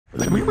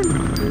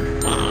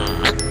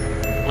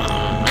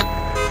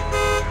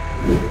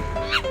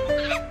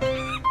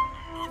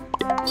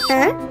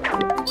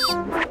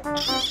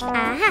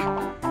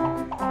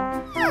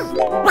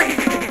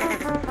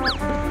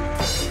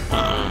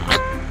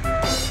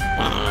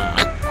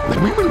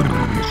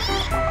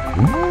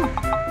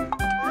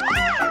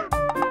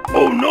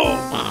Oh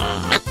no!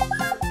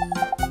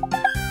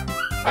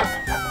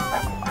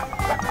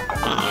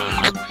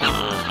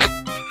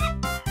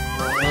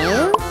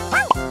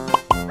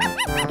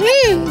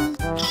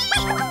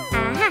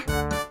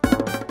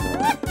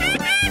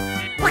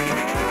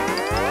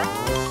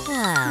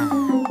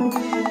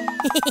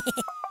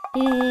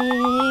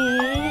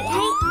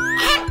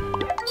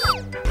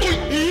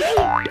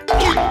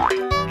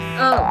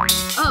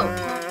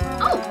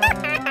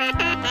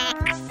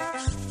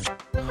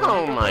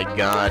 Oh my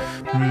god.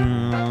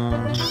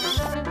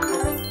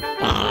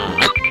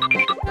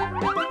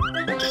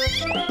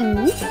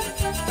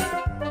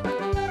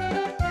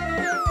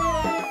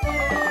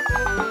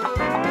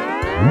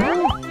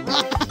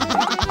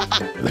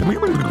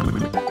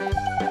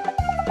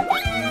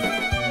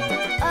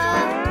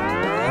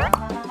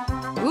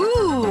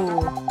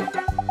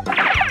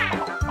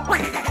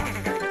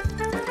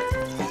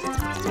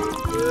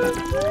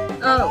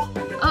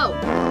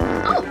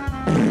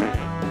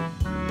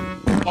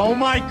 Oh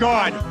my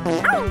god!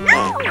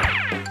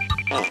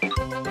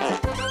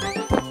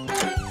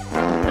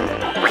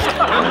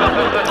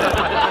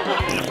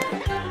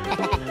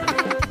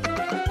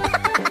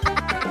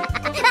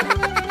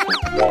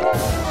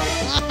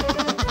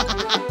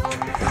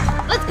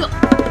 Let's go.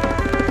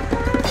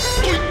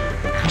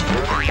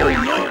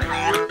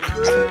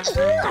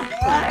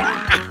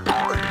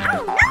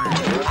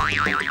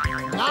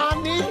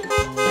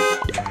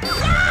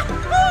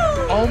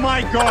 Oh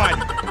my god!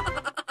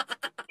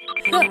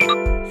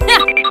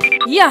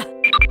 Yeah.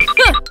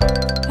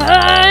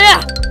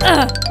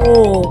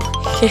 Oh,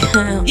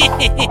 Come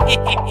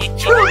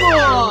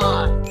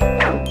on!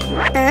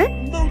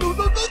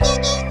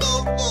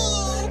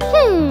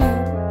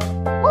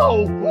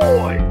 Oh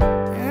boy!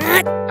 Oh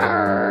boy!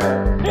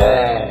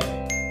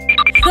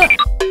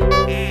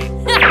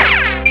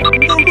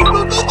 Okay,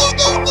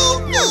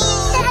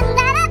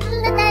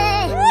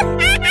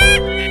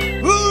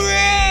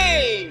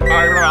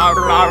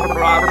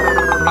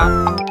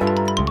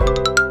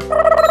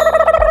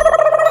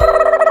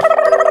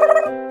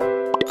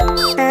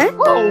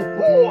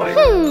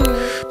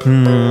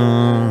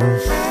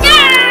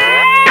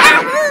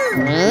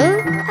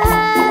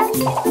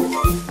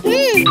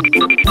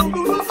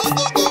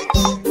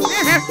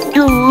 let's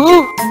go.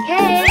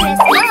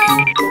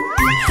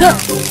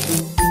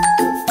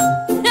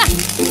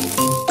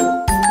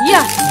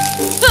 Yeah.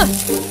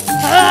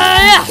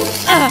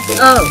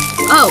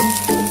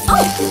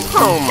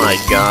 Oh my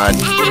god.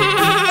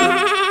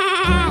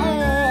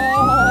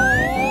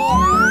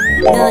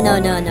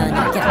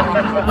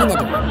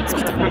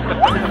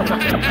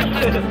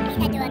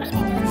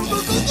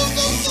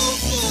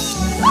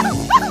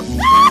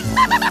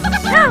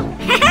 no.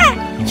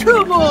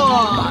 Come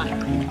on!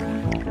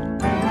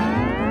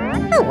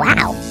 Oh,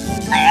 wow.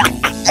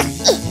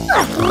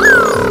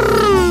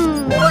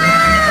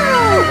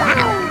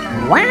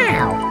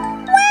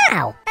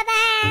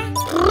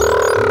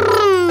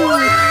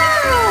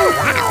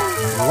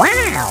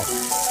 Wow.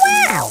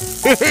 Wow.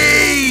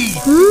 Hey!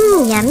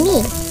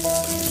 Yummy.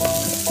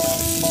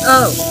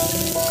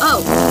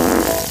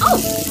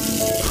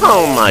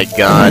 Oh my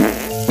god.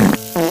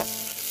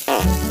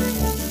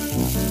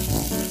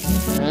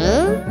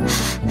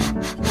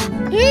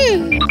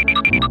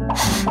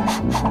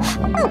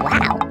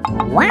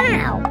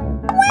 Wow.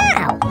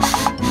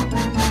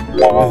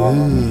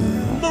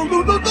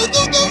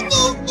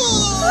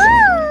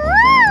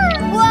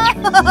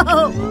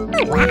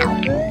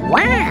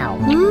 Wow.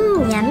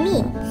 Yummy.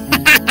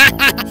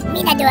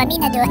 Mina dua,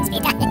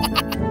 speaker.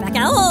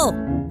 Kakao.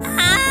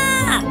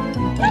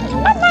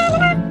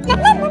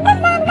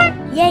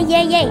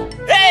 Yay.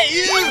 Hey,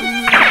 you!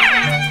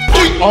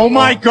 Oh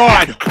my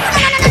god!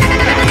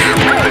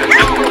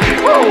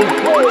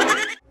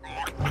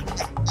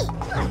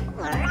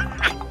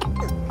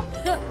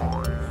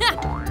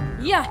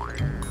 Yeah.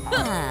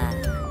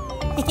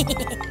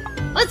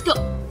 Let's go.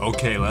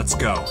 Okay, let's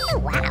go.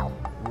 Wow.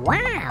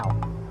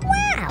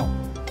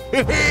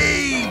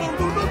 Hey!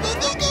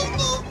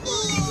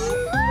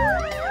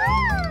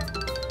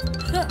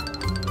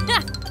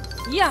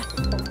 Yeah.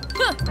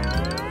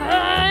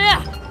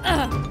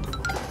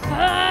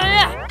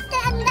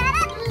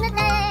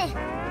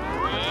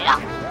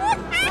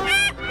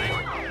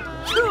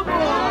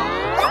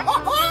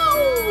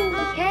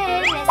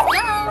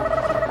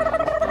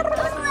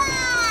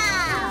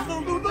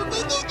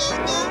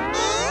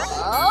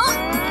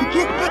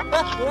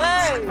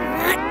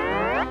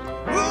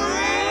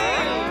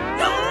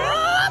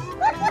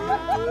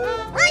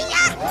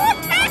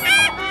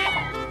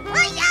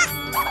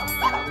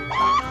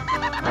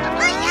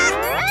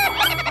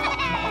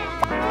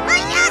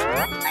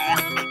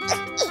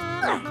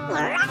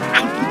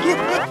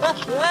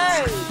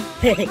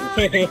 Okay,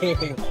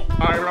 let's go.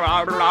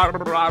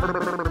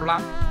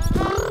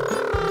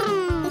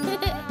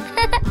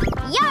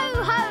 Yo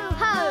ho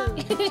ho!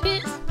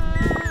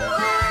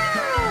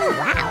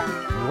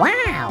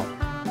 Wow!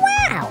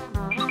 Wow! Wow!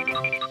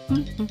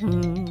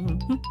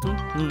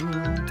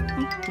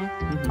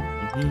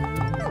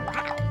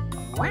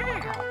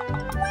 Wow!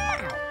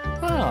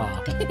 Wow!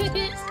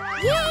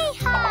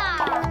 Yeehaw!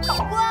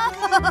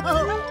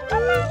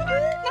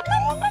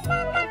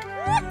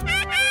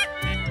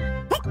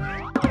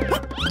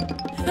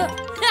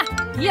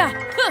 Yeah.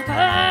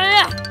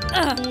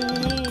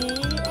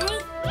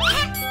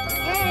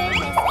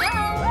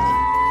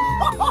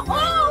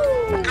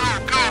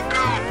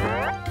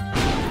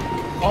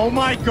 Oh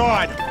my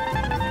god!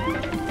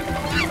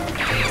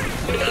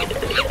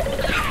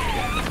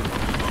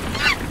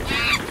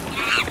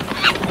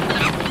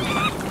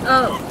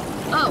 Oh.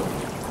 Oh.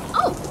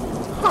 Oh.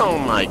 Oh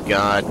my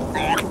god.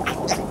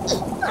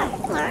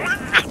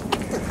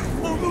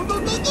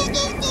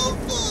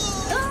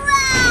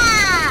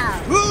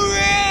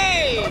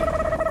 Hooray!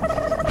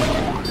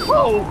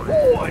 Oh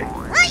boy!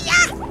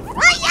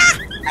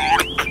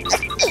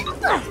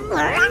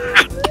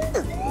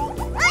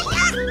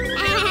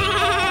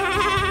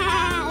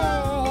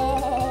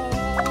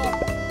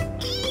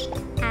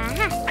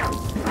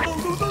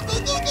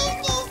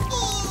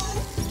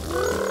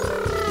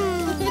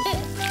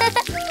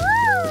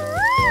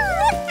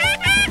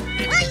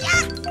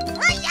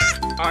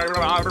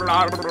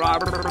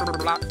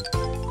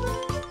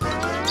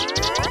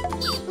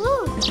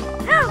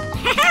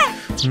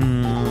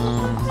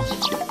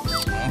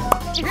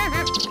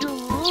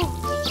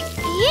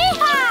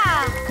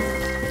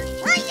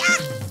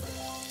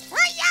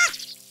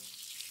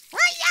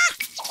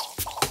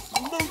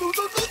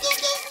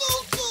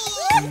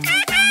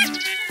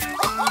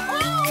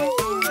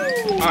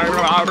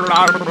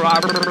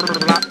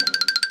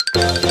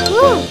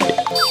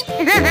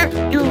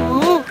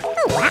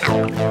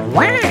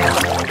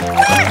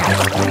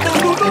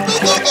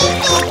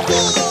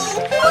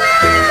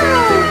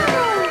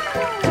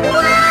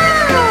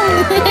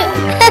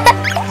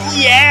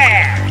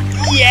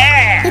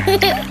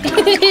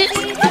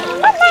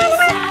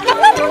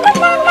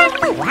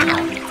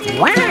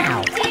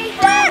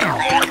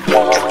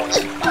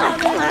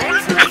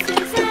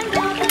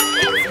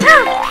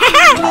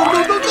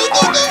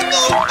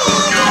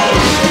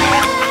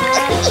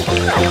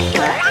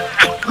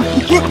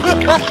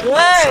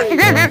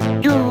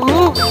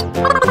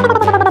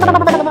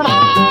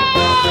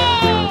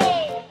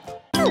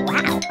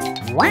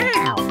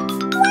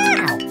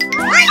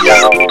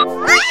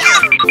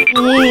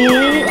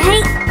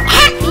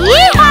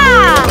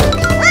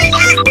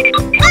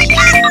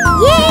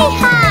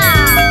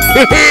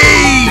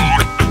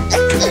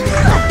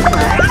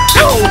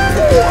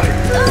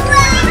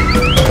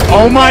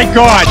 Oh my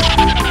god!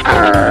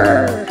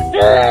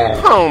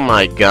 Oh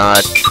my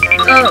god.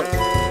 Oh.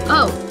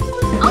 Oh. Oh.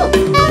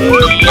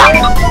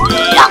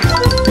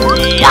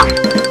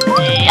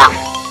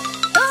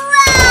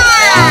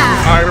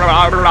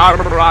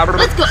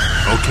 Let's go.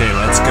 Okay,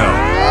 let's go.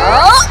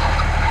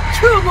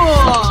 Come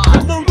on.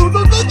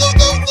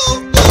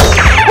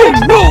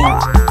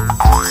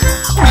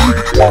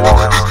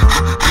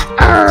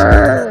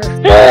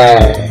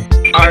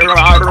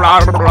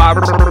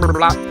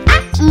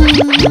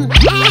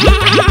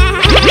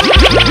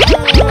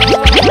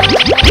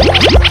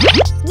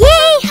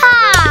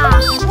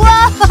 Yeehaw! Whoa!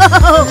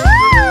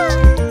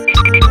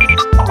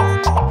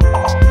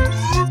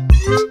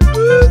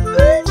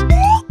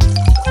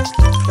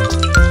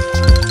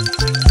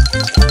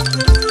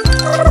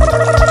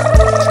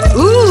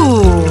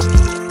 Ooh.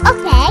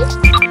 Okay.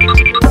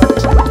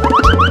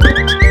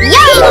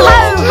 Yo ho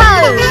ho!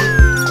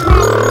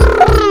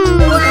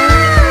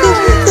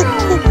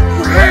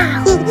 Wow,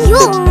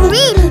 you're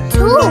really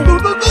tall.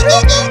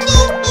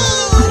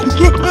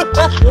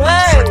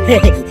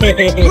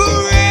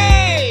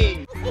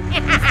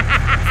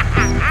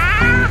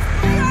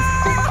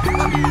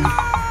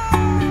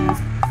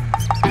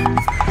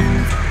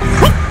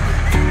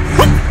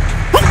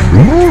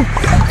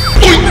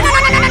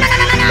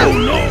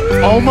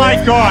 Oh my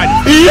god!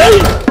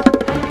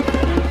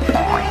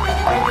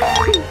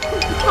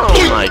 Oh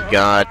my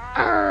god.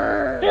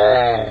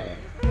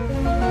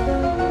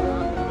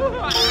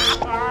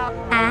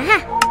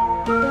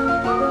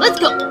 Let's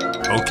go.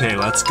 Okay,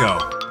 let's go.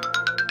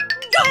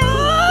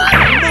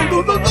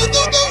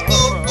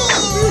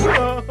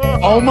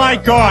 Oh my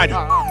god!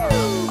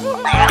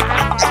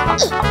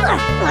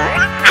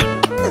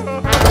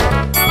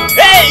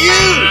 Hey,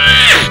 you!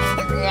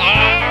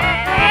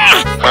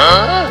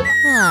 Huh?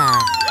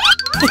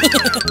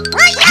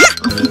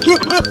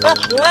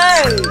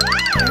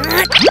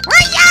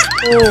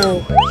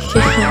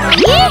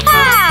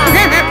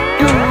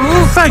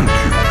 Thank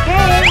you.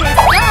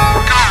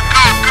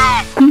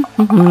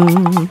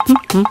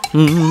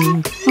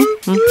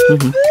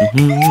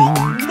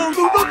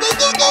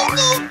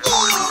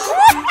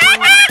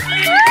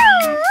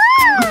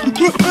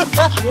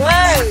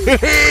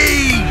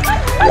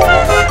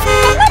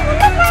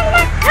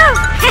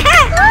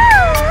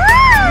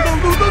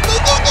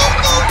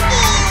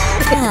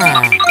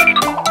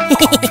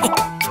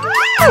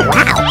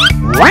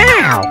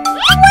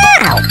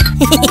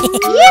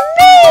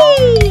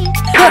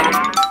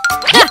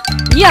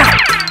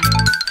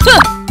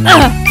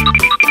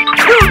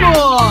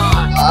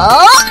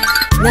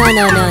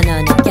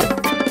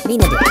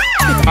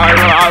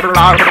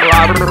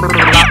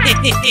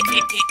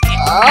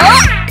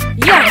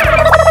 Yeah.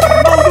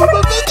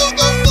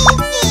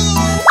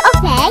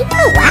 Okay.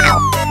 Oh, wow.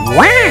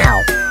 Wow.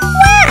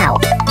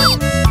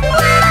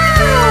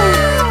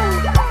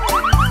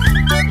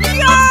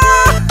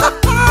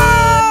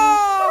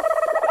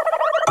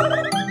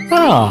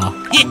 Wow.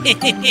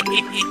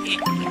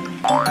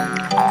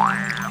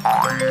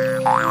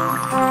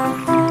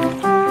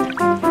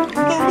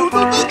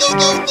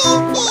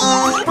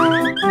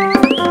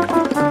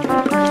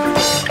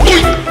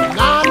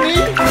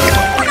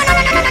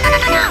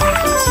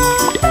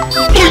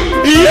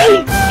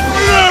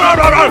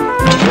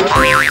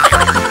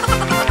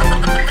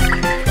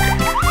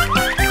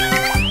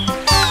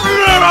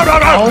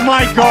 Oh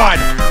my god!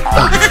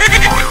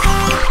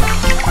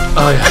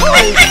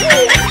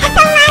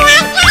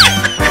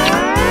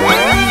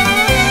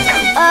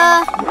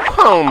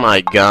 Oh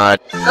my god.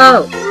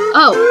 Oh.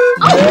 Oh.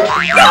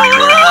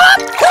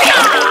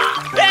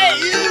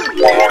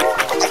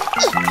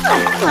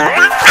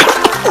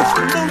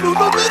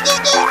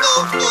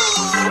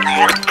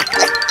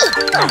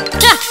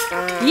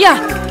 Yeah.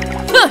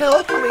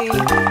 Help me.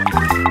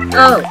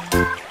 Oh.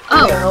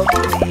 Oh. Help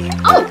me.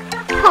 Oh.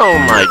 Oh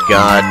my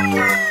god.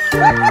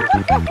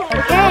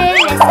 Okay,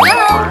 let's go.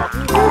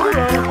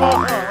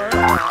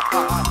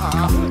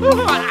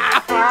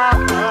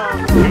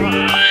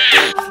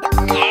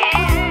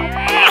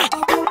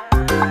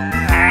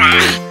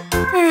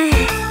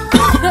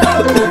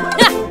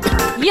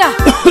 Yeah.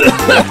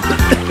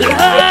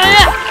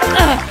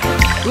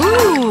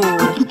 Ooh.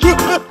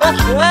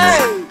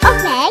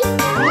 Okay.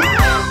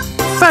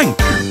 Thank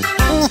you.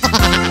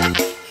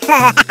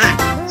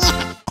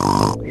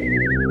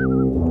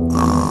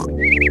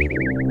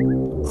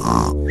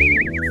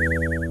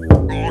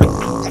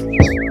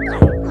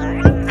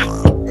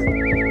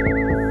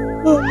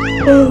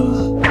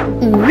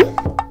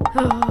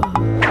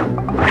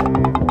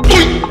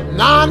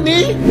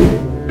 Nani?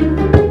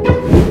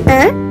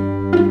 Huh?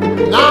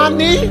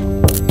 Nani?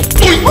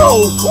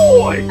 Oh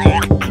boy!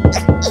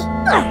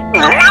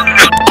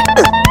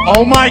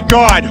 Oh my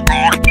god!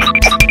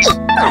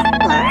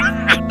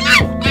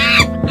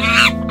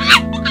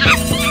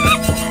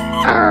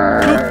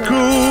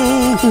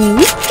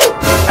 Cuckoo!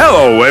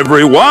 Hello,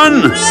 everyone!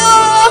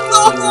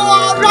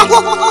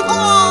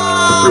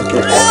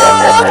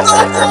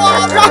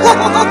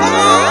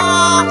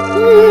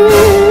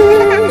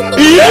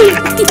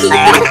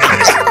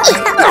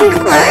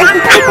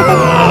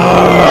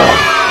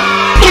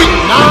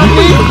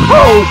 Nani?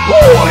 Oh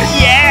boy!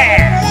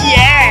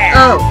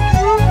 Oh.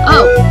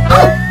 Oh.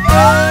 Oh.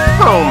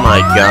 Oh my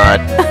god.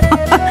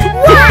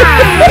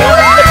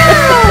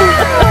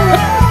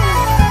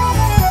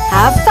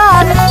 Have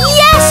fun.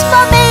 Yes,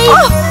 Mummy!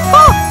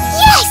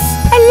 Yes!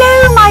 Hello,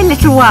 my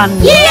little one.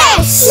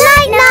 Yes!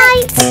 Night,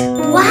 night!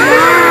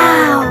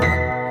 Wow!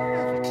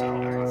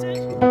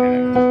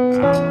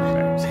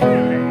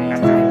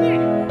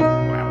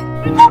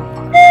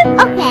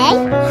 Okay.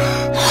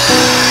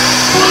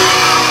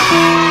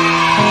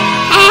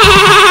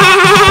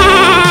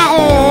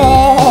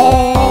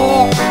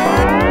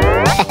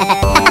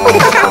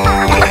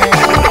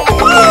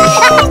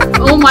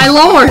 Oh my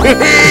lord. 1,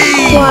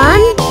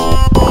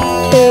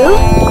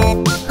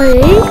 2,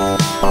 3,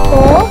 4.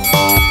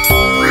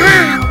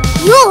 Wow,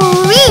 you're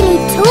really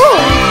tall.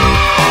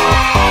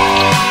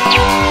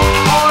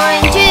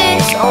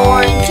 Oranges,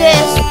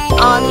 oranges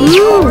on the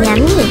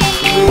Yummy.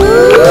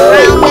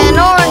 round and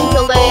orange,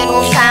 a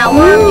little sour.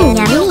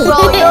 Yummy. You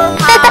roll your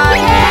pie.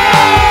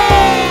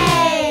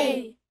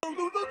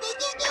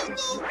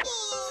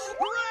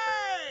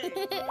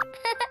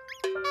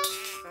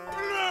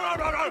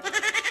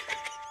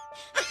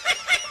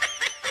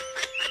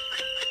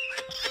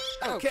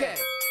 Okay.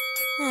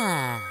 Oh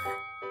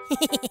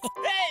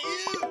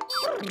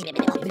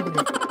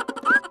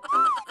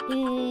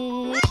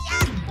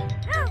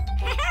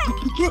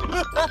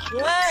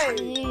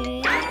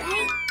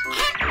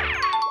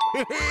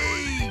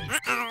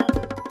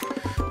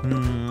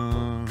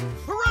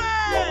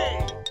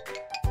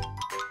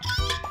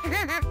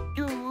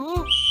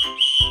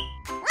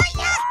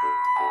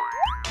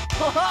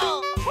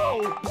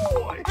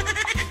boy!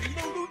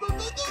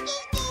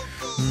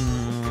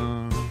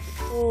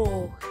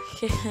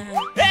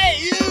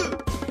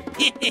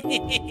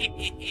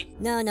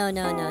 No, no,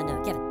 no, no,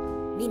 no.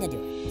 Kevin, Mina do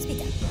it.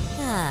 Speak up.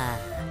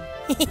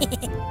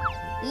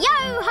 Yo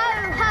ho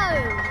ho!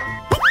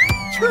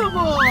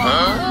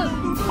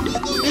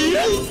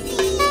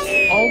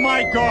 Oh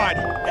my god!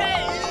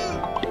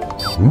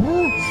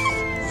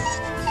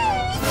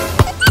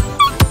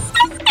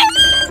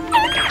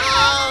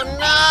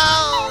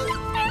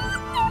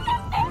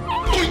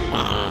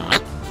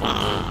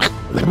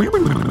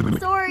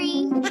 Sorry.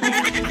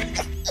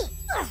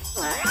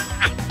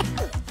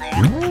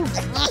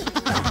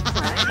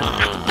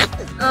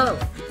 Oh.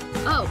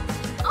 Oh.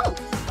 Oh.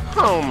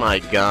 Oh my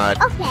god.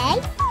 Okay.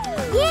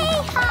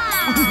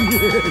 Yeehaw!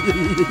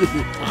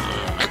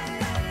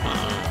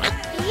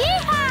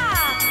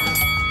 Yeehaw!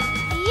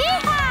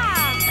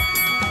 Yeehaw!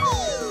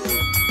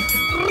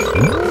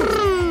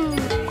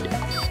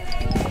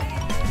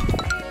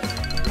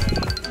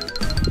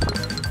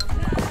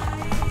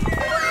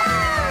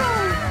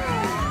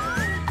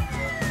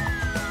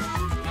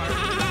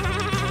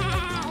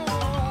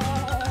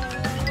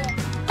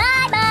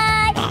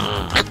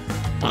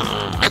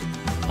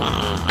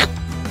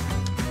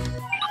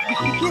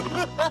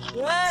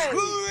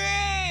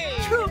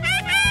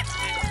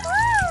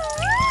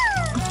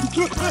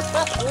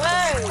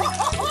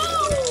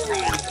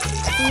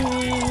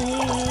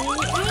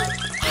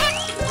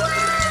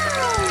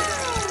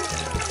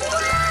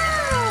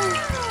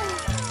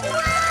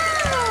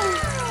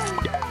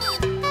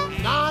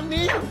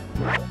 Nani?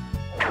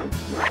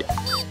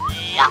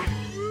 Wow,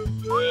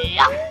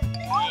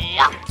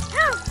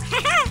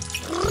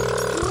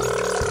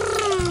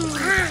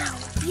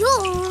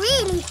 you're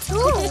really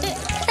tall.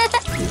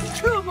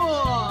 Come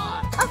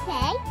on!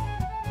 Okay,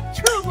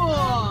 Come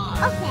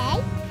on! okay.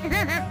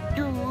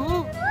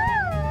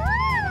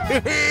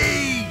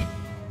 Hey!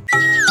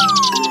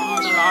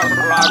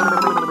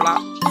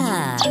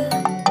 Ah.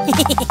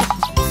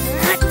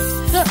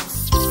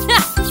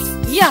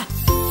 Yeah.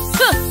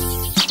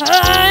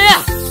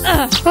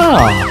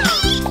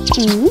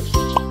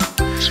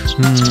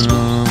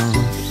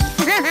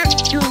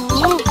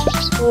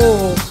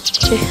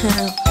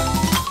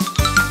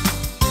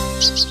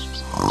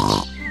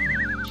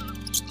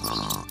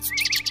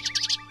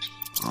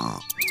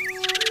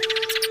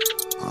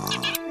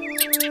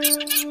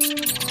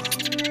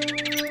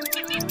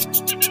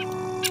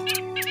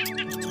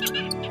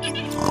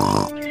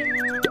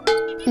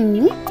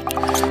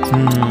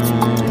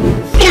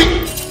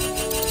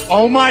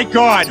 Oh my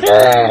god!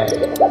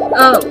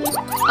 Oh.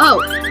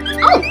 Oh.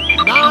 Oh.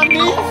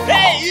 Nani?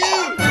 Hey,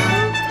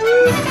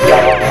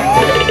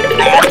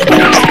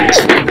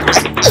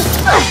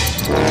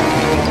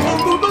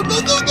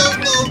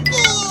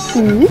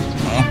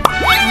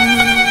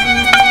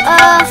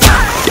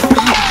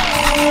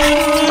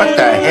 What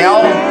the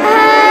hell?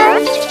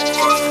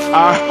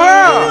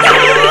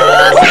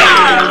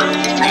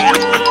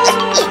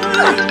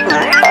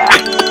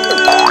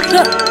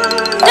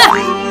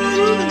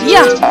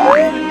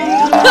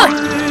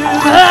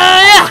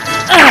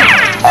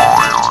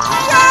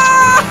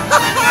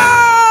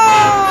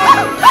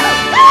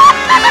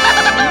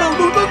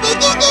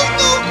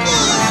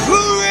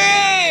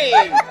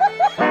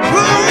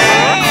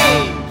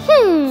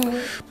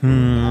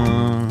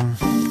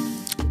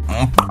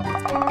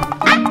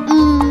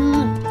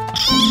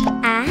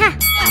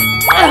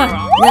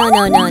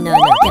 No.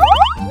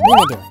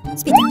 Mina do it.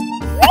 Speed up.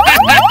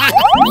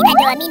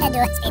 Mina do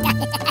it.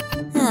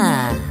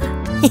 Ah.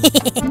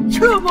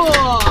 Come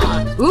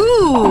on!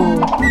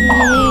 Ooh.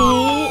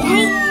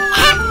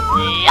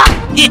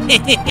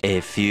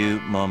 A few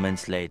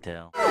moments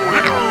later.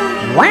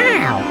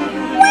 Wow.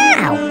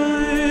 Wow,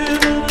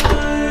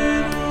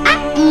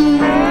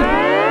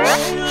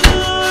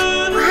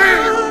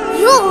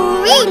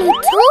 you're really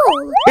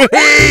tall.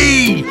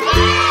 Hey!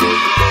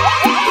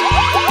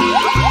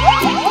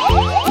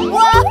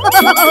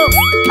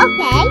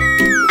 Okay.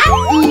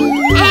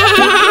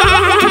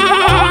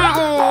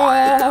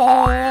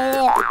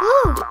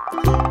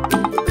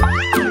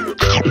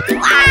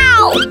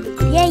 Wow!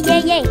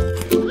 Yay.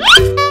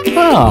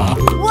 Oh.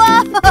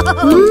 Whoa!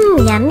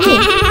 Yummy.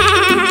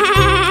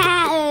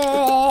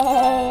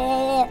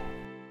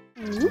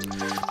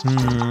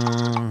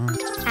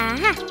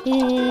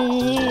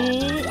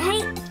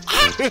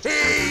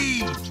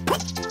 Hey!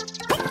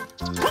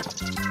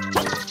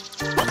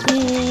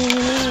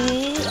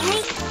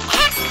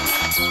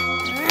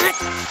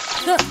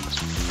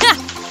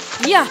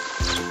 Yeah.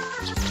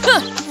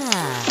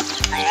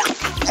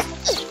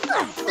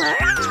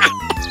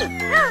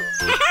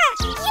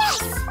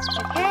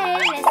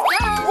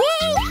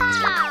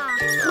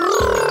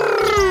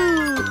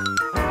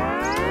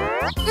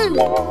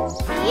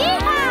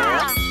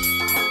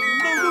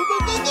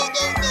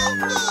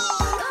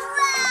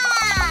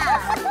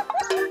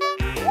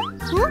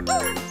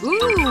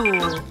 Ooh.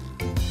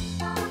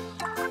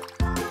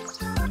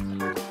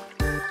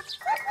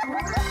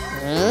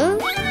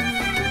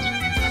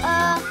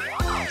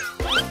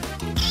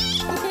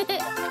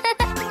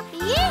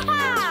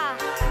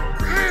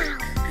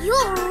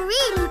 You're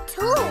really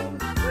tall.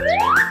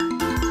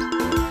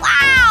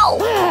 Wow!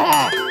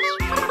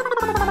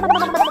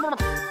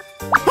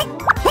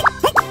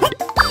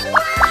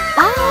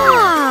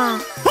 Ah!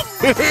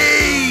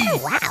 Hey!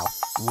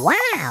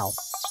 Wow.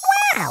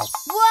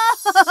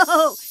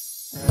 Whoa!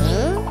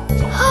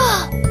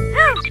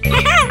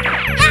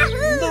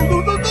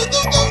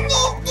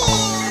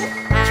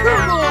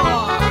 Come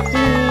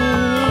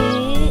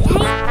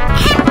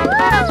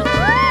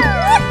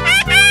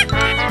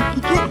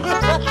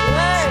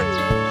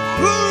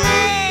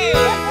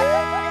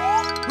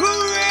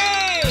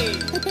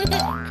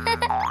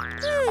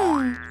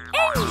on!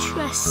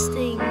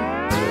 Interesting.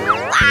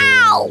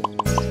 Wow!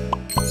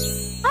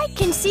 I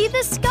can see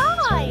the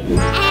sky.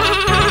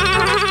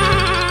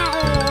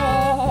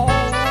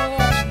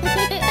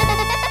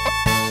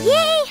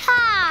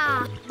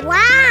 Yeehaw!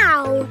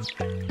 Wow!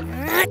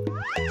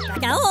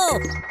 Kakao.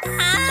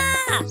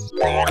 Ah.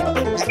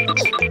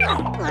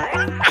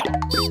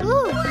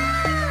 Ooh.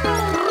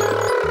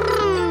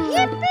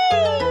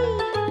 Yippee!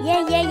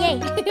 Yay!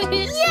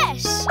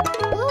 Yes!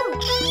 Ooh.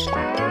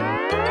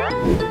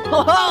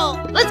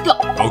 Let's go.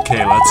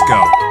 Okay, let's go.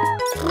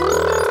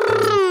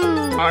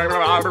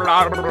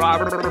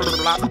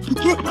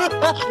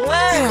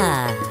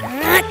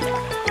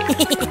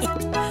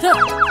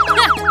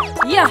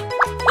 Yeah.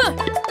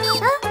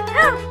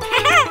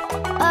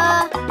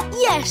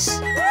 Yes.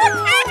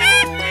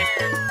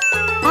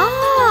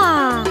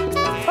 Ah.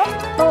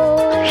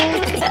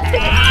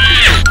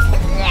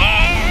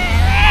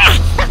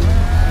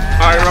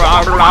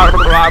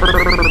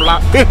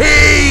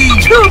 Hey!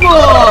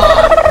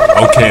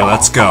 Okay,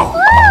 let's go.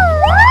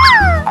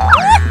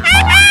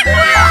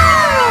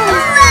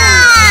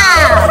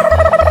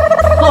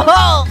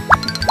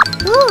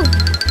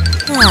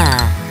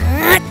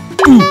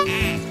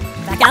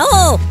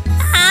 Bakao!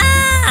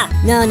 Ah!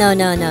 No, no,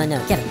 no, no, no.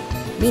 Kevin,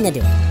 Mina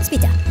do it.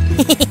 Speed up.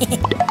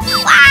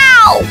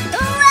 Wow!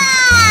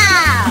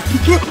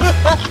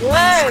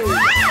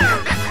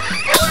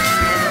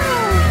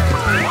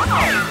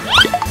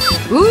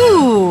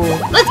 Ooh.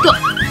 Let's go.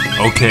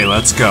 Okay,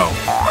 let's go.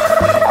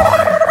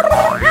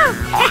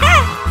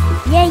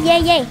 Yay, yay,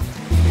 yay.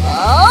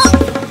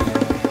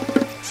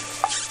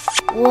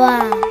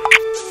 Wow.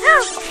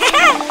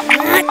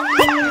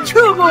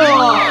 Trouble!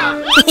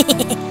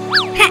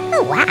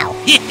 Oh, wow.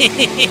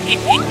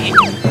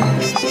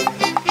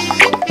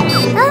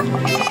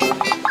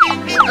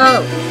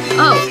 Oh.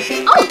 Oh. Oh.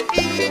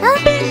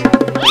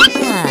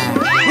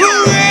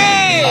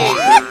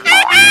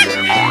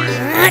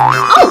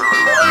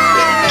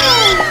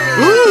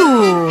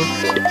 Ooh.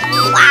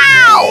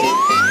 Wow.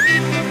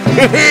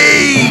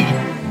 Hey!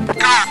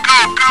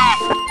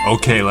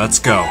 Okay, let's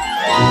go.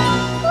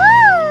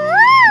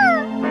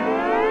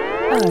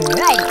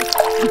 Alright.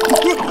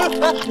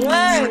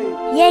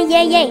 Yay,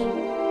 yay, yay.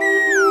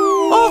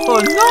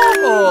 Oh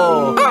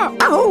no!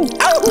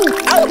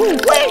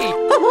 Wait!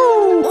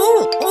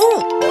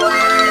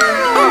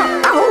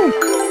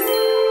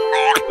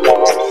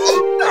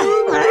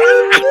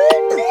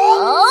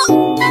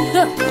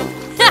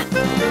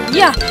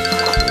 Yeah.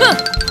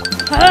 Yeah.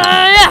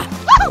 Aha.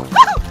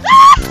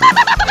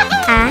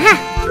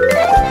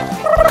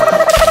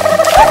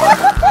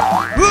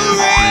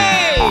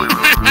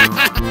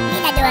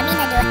 Mina do it,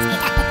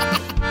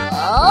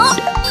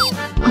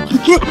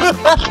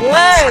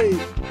 Hey!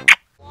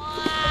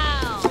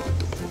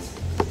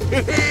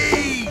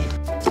 Hey!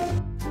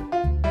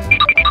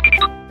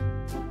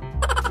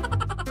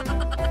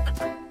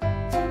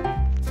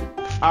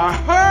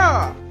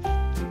 Aha!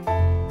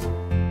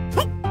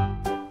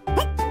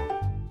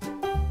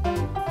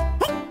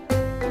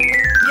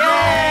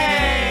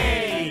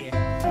 Yay!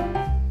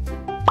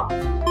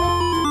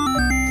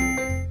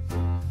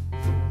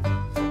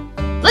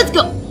 Let's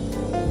go.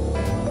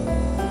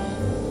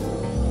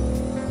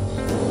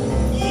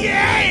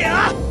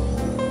 Yeah!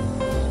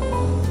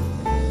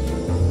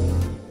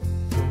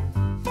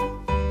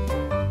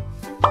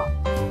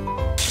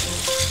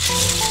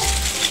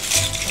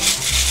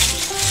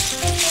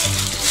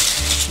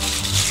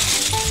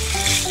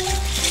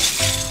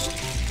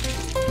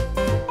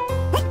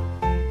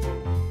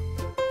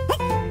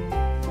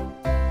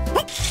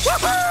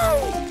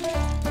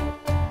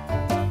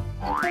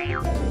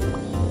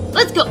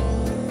 Let's go.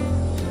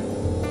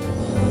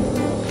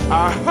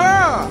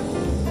 Aha!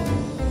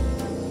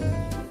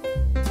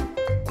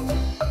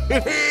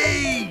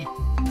 Hey!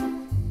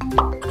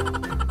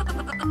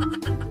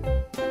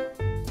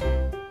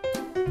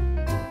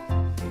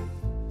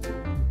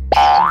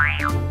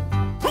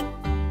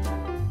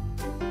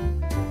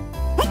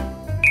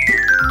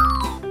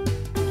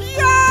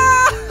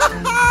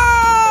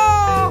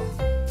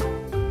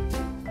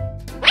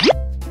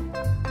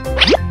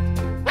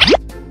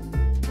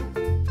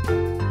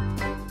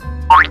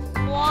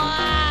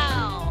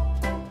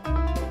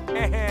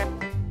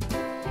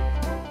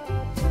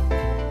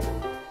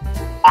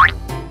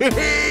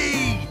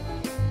 Hey!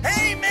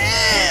 Hey,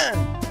 man!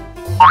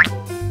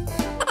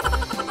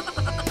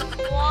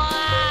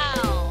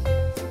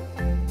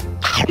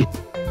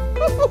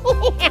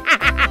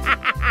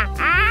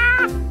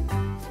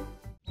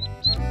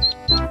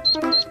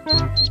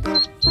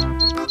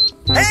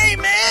 Hey,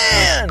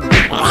 man!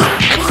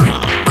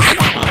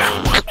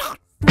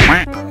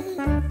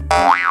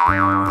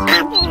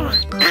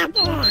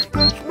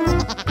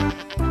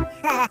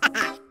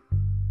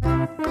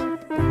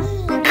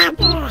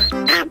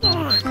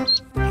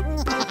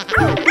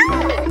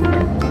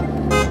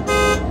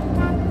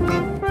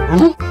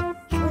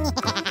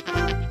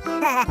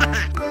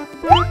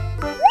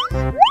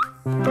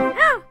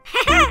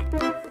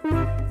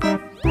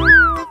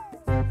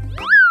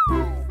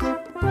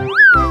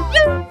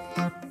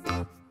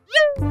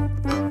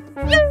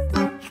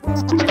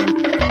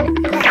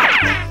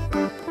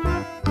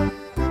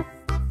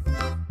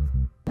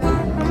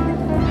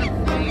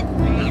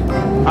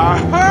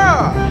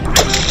 Aha!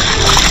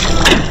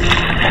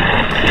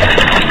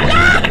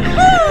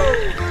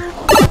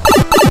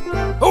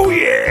 Oh,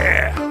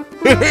 yeah!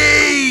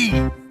 Hey!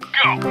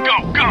 Go, go,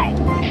 go!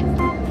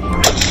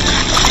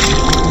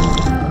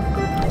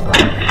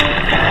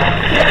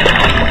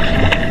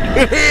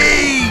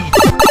 Hey!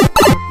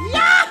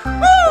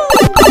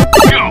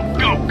 Go,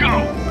 go, go!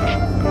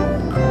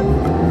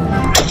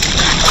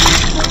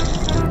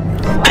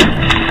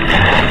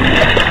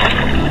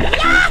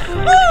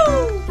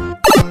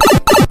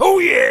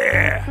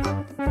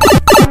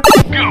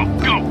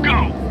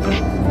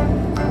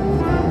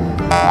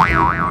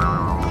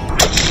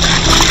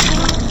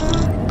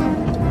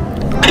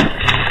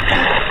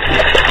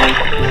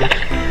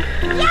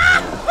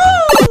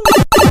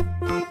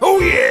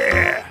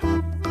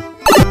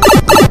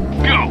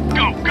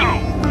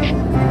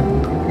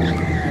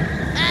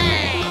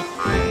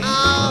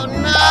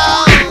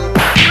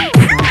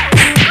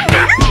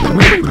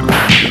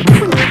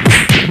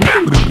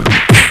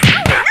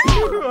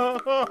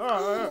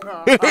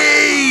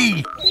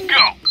 Hey!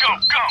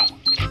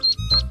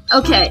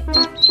 Okay.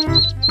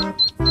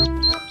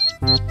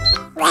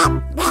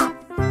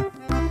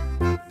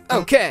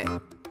 Okay.